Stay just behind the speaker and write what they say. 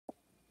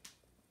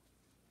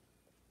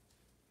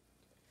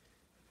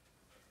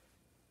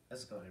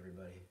How's it going,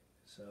 everybody?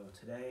 So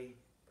today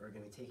we're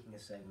going to be taking a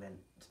segment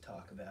to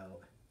talk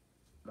about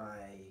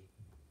my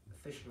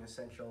fishing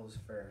essentials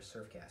for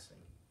surf casting.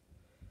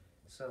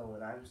 So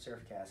when I'm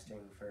surf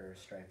casting for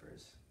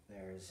stripers,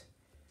 there's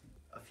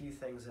a few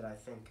things that I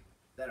think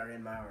that are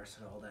in my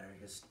arsenal that are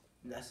just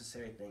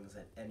necessary things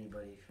that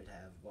anybody should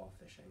have while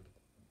fishing.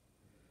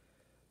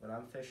 When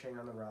I'm fishing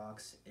on the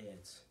rocks,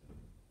 it's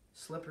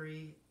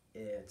slippery,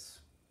 it's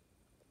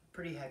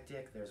pretty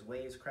hectic, there's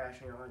waves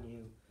crashing on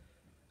you.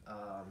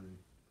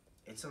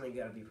 It's something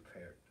you gotta be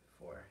prepared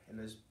for, and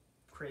there's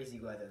crazy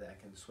weather that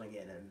can swing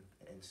in an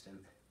instant.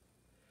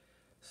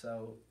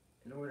 So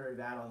in order to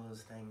battle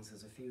those things,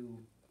 there's a few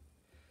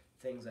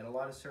things that a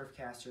lot of surf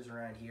casters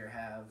around here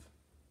have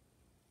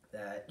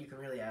that you can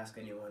really ask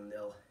anyone.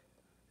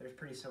 There's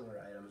pretty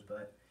similar items,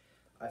 but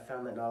I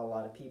found that not a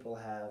lot of people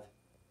have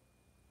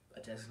a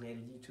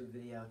designated YouTube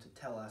video to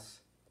tell us,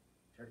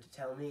 or to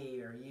tell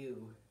me or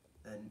you,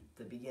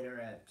 the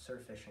beginner at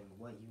surf fishing,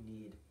 what you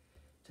need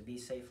to be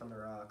safe on the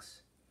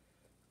rocks,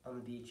 on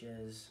the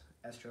beaches,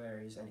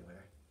 estuaries,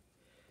 anywhere.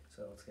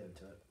 So let's get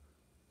into it.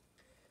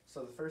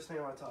 So the first thing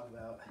I want to talk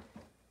about,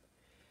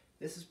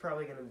 this is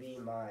probably going to be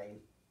my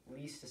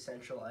least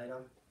essential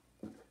item.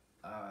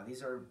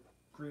 These are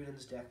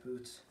Grudens deck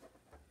boots.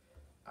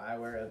 I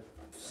wear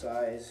a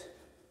size,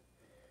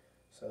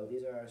 so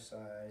these are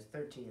size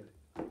 13.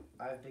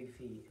 I have big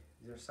feet.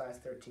 These are size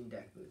 13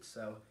 deck boots.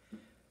 So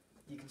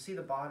you can see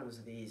the bottoms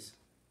of these.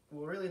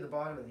 Well, really the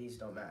bottom of these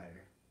don't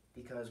matter,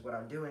 because what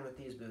I'm doing with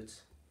these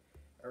boots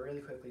are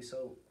really quickly.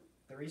 So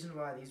the reason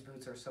why these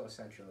boots are so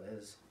essential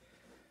is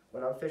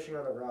when I'm fishing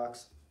on the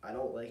rocks, I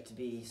don't like to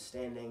be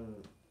standing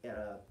in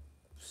a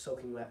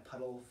soaking wet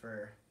puddle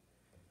for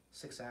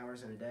 6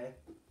 hours in a day.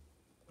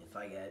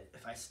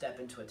 If I step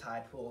into a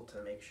tide pool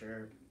to make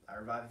sure I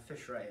revive a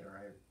fish right,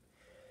 or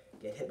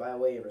I get hit by a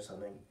wave or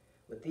something.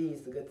 With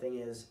these, the good thing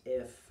is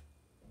if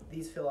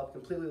these fill up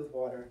completely with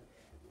water,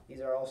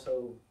 these are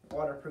also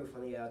waterproof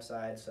on the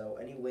outside, so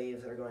any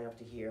waves that are going up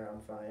to here,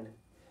 I'm fine.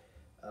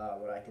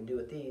 What I can do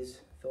with these,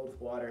 filled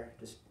with water,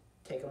 just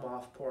take them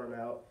off, pour them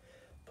out,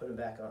 put them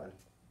back on.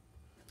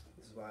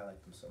 This is why I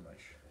like them so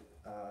much.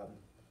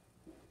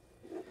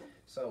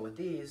 So with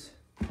these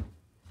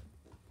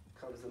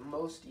comes the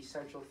most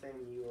essential thing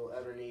you will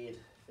ever need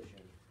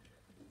fishing.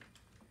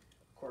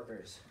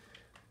 Korkers.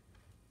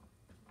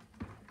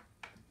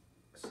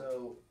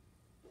 So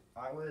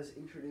I was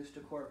introduced to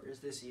Korkers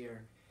this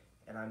year,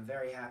 and I'm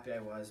very happy I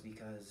was,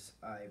 because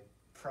I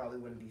probably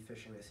wouldn't be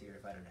fishing this year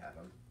if I didn't have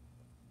them.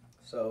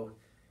 So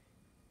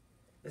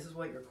this is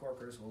what your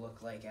Korkers will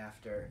look like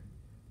after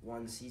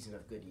one season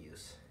of good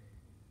use.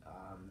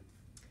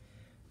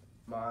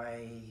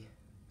 My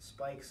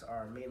spikes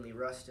are mainly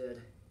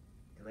rusted,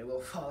 and they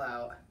will fall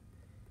out,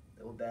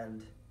 they will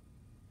bend,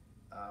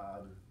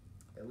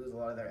 they lose a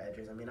lot of their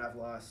edges. I mean, I've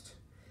lost,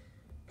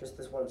 just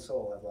this one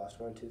sole, I've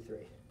lost 1, 2, 3.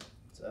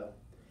 So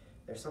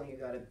there's something you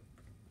gotta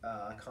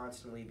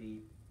constantly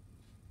be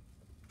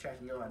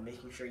checking on,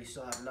 making sure you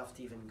still have enough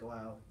to even go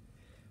out.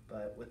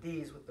 But with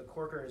these, with the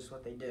Korkers,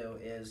 what they do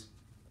is,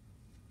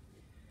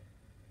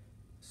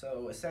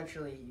 so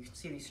essentially you can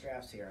see these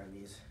straps here on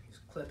these. You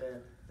just clip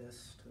in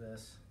this to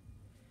this.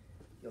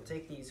 You'll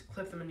take these,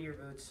 clip them into your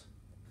boots,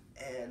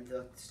 and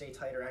they'll stay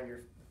tight around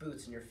your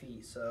boots and your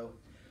feet. So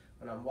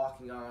when I'm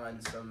walking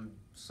on some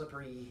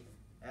slippery,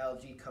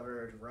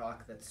 algae-covered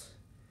rock that's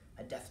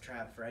a death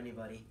trap for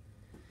anybody,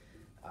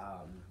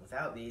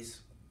 without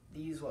these,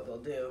 what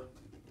they'll do,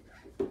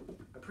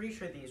 I'm pretty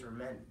sure these were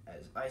meant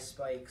as ice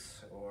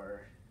spikes,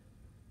 or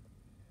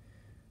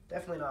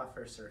definitely not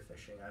for surf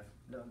fishing. I've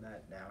known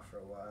that now for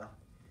a while.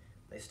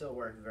 They still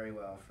work very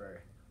well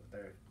for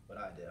what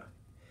I do.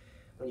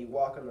 When you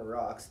walk on the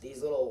rocks,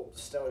 these little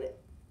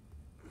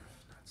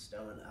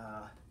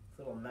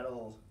little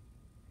metal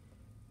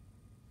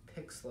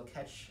picks they'll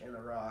catch in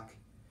the rock,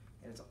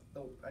 and it's,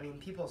 I mean,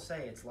 people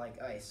say it's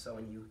like ice. So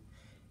when you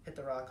hit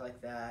the rock like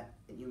that,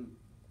 and you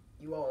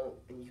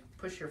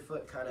push your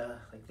foot kind of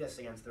like this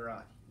against the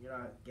rock, you're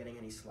not getting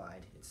any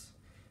slide. It's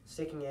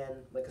sticking in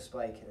like a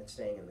spike, and it's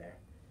staying in there.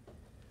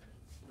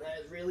 That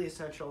is really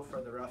essential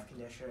for the rough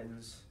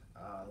conditions,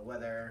 the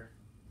weather,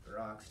 the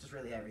rocks, just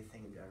really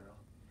everything in general.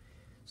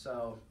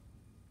 So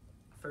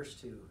first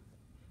two,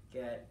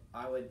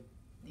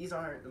 these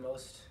aren't the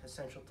most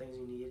essential things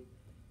you need.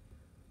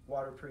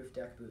 Waterproof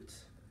deck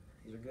boots.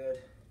 These are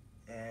good.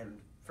 And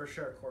for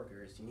sure,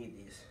 Korkers, you need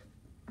these.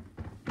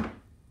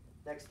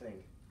 Next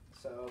thing,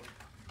 so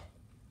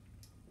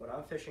when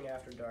I'm fishing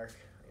after dark,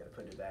 I gotta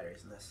put new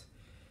batteries in this.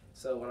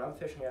 So when I'm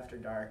fishing after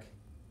dark,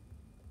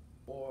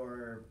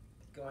 or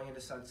going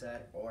into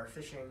sunset, or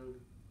fishing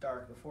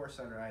dark before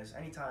sunrise,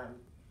 anytime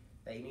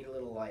that you need a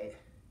little light,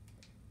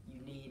 you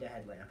need a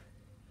headlamp.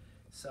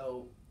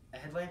 So a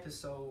headlamp is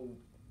so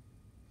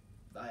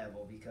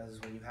viable because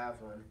when you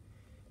have one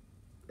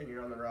and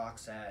you're on the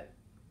rocks at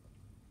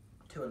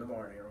 2 in the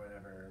morning or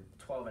whatever,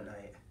 12 at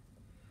night,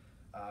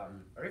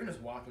 or even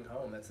just walking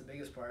home, that's the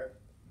biggest part,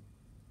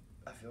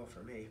 I feel,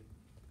 for me.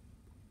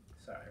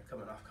 Sorry, I'm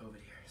coming off COVID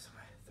here, so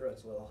my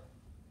throat's a little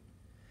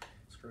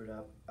screwed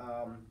up.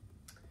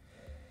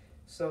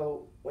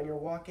 So when you're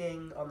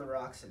walking on the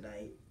rocks at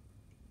night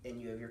and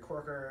you have your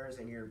Korkers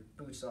and your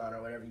boots on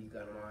or whatever you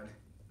got them on,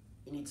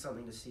 you need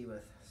something to see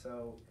with.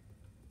 So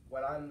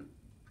when I'm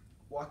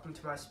walking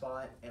to my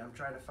spot and I'm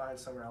trying to find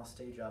somewhere I'll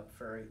stage up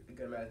for a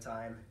good amount of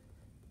time,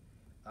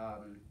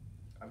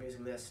 I'm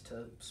using this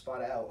to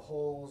spot out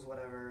holes,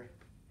 whatever,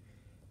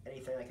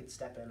 anything I could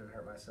step in and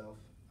hurt myself.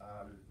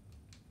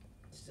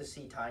 Just to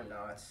see tying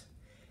knots.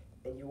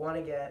 And you want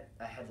to get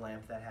a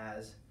headlamp that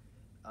has,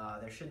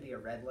 there should be a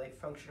red light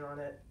function on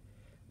it,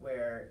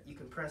 where you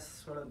can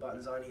press one of the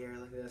buttons on here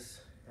like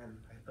this, and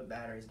I put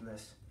batteries in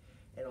this,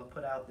 and it'll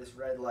put out this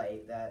red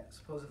light that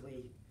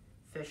supposedly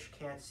fish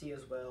can't see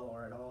as well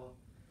or at all,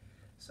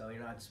 so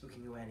you're not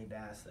spooking away any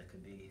bass that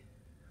could be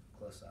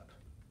close up.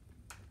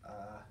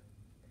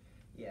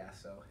 Yeah,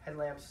 so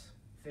headlamps,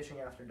 fishing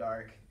after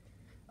dark,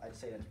 I'd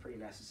say that's pretty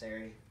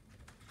necessary.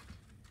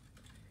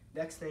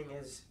 Next thing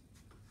is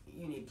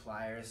you need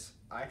pliers.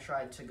 I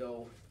tried to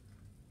go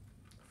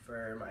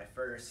for when I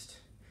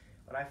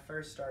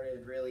first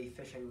started really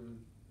fishing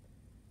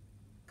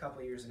a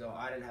couple years ago,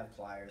 I didn't have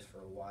pliers for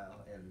a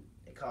while, and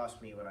it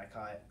cost me when I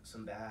caught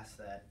some bass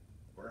that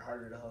were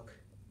harder to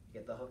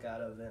get the hook out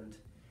of, and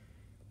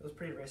it was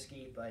pretty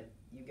risky, but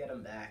you get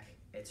them back.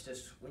 It's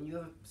just when you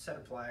have a set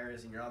of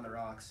pliers and you're on the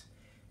rocks,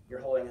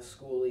 you're holding a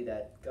schoolie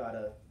that got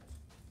a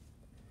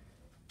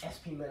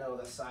SP minnow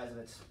the size of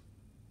its,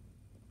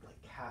 like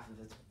half of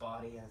its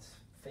body and its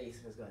face,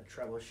 and it's got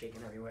trebles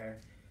shaking everywhere.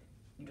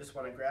 You just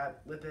want to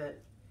whip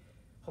it,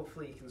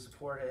 hopefully you can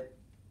support it,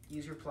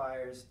 use your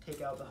pliers,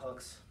 take out the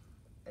hooks,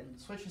 and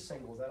switch to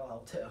singles, that'll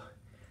help too.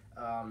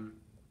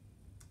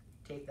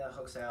 Take the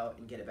hooks out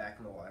and get it back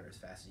in the water as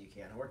fast as you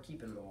can, or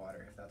keep it in the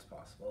water if that's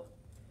possible.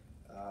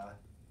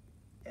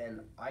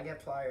 And I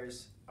get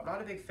pliers. I'm not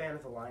a big fan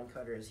of the line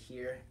cutters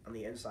here on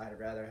the inside.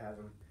 I'd rather have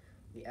them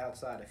on the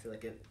outside. I feel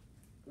like it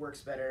works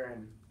better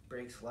and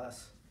breaks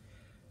less.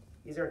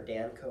 These are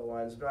Danco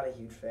ones. I'm not a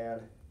huge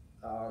fan.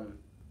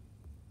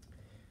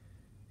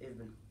 They've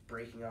been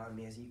breaking on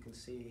me, as you can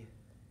see.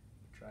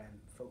 Try and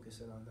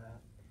focus in on that.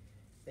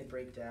 They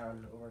break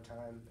down over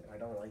time, and I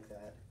don't like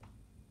that.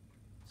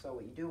 So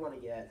what you do want to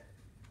get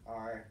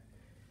are,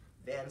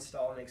 Van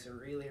Stahl makes a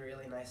really,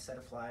 really nice set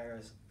of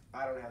pliers.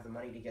 I don't have the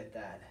money to get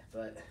that,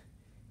 but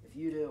if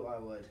you do, I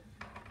would.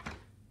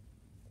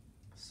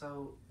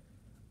 So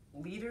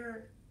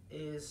leader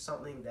is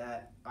something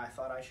that I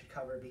thought I should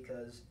cover,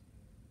 because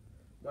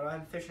when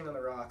I'm fishing on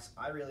the rocks,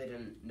 I really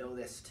didn't know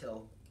this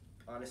till,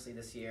 honestly,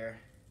 this year.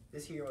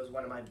 This year was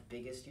one of my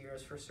biggest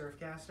years for surf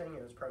casting.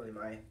 It was probably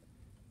my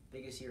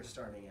biggest year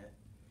starting it.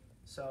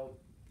 So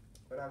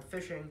when I'm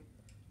fishing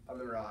on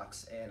the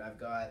rocks and I've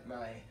got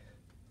my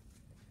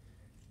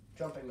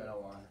jumping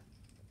minnow on,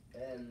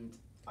 and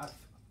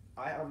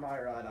on my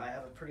rod, I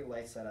have a pretty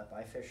light setup.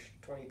 I fish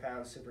 20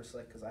 pounds super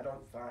slick because I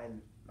don't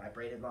find my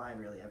braided line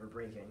really ever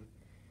breaking.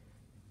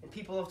 And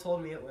people have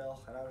told me it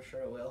will, and I'm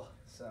sure it will,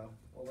 so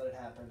we'll let it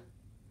happen.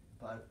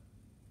 But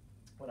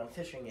what I'm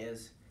fishing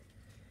is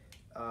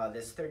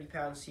this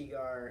 30-pound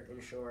Seagar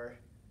inshore.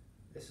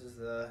 This is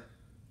the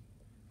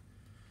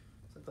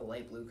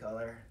light blue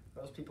color.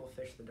 Most people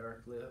fish the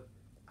dark blue.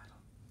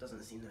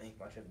 Doesn't seem to make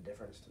much of a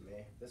difference to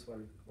me. This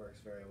one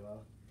works very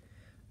well.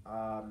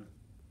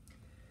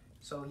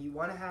 So you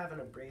want to have an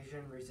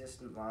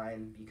abrasion-resistant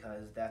line,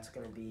 because that's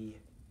going to be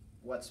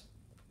what's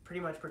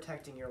pretty much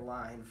protecting your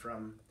line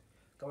from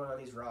going on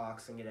these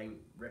rocks and getting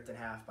ripped in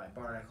half by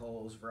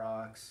barnacles,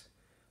 rocks,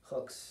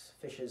 hooks,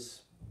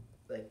 fishes,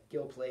 like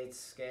gill plates,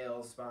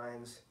 scales,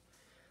 spines.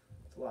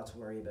 It's a lot to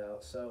worry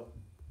about. So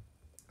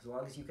as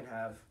long as you can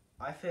have,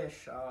 I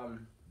fish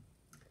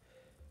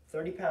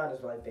 30 pound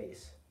is my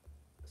base.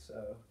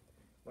 So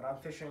when I'm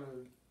fishing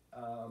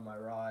my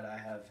rod, I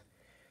have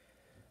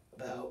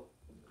about,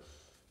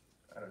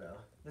 I don't know,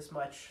 this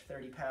much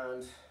 30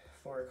 pound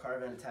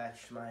fluorocarbon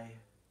attached to my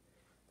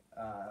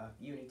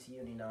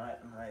uni-to-uni knot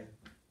and my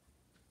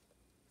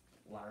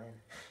line.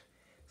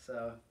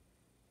 So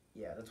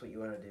yeah, that's what you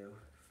want to do.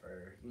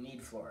 You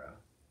need fluoro.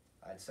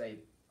 I'd say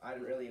I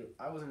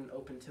wasn't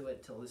open to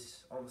it till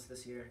almost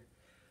this year,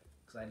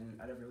 because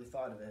I never really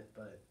thought of it,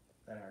 but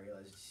then I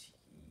realized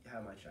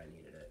how much I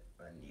needed it,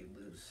 and you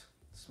lose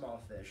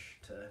small fish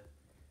to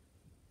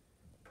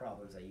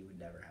problems that you would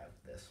never have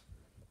with this.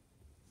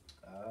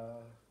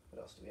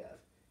 What else do we have?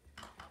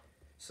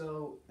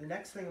 So the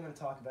next thing I'm going to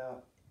talk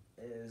about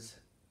is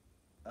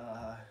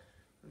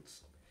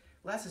it's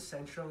less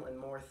essential and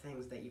more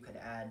things that you could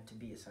add to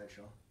be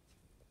essential.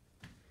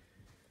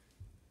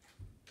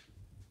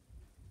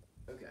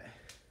 Okay,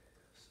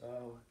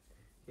 so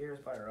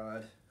here's my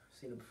rod. I've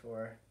seen it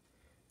before.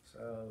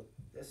 So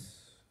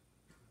this,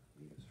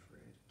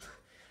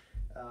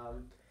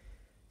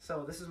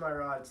 so this is my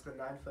rod. It's the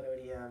 9-foot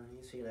ODM.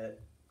 You've seen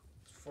it.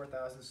 It's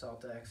 4000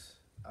 Saltx.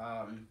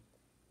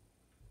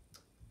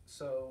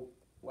 So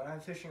when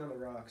I'm fishing on the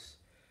rocks,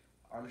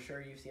 I'm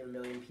sure you've seen a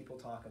million people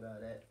talk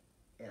about it,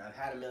 and I've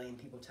had a million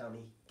people tell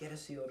me, get a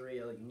sealed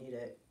reel. You need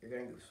it.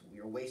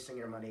 You're wasting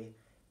your money.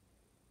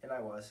 And I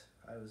was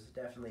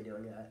definitely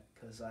doing that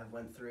because I've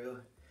went through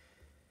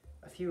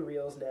a few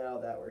reels now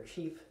that were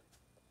cheap,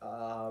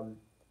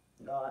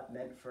 not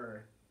meant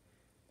for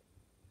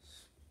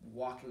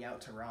walking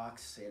out to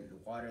rocks in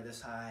water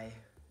this high,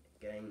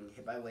 getting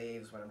hit by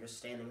waves when I'm just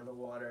standing in the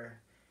water,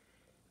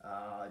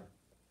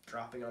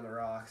 dropping on the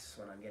rocks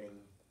when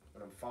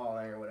I'm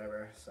falling or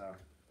whatever. So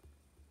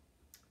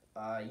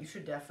you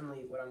should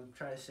definitely, what I'm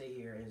trying to say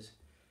here is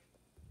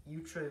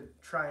you should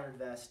try and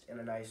invest in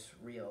a nice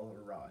reel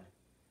or rod.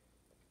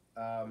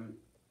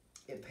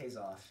 It pays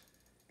off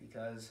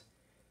because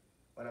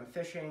when I'm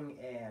fishing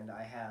and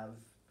I have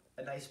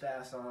a nice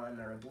bass on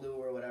or a blue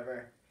or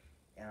whatever,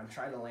 and I'm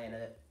trying to land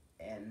it,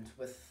 and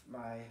with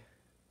my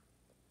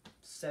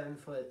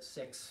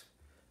 7'6"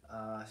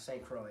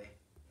 St. Croix,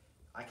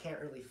 I can't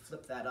really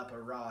flip that up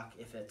a rock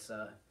if it's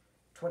a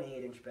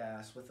 28-inch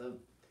bass. With a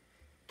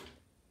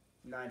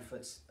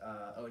 9-foot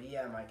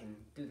ODM, I can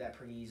do that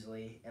pretty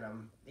easily, and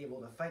I'm able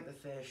to fight the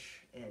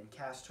fish and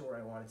cast to where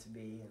I want it to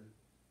be and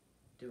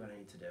do what I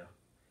need to do.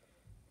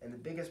 And the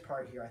biggest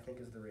part here, I think,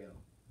 is the reel.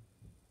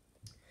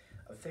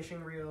 A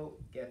fishing reel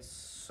gets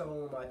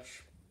so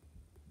much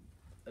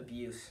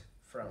abuse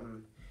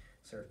from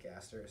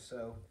surfcasters.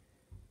 So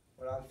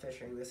when I'm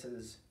fishing, this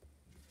is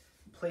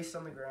placed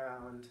on the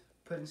ground,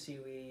 put in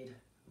seaweed,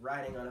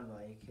 riding on a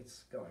bike.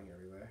 It's going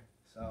everywhere.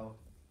 So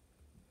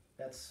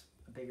that's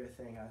a bigger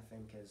thing, I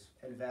think, is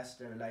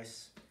invest in a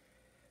nice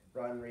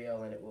run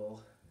reel and it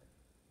will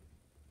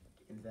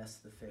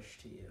invest the fish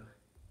to you.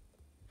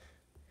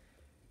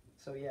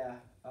 So yeah,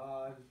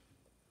 I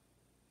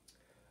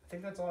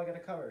think that's all I got to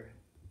cover.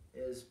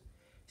 Is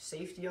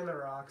safety on the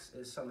rocks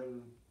is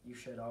something you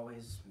should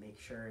always make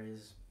sure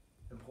is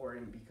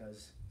important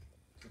because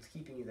it's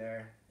keeping you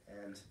there,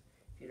 and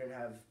if you don't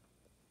have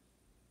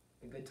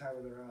a good time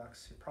on the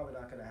rocks, you're probably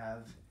not going to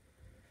have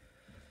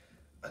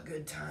a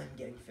good time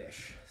getting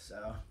fish.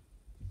 So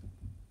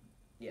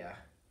yeah,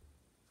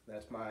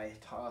 that's my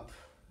top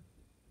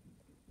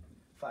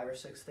 5 or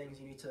 6 things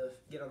you need to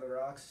get on the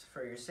rocks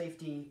for your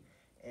safety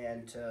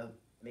and to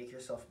make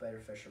yourself a better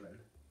fisherman.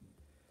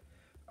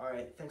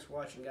 Alright, thanks for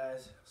watching,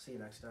 guys. See you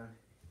next time.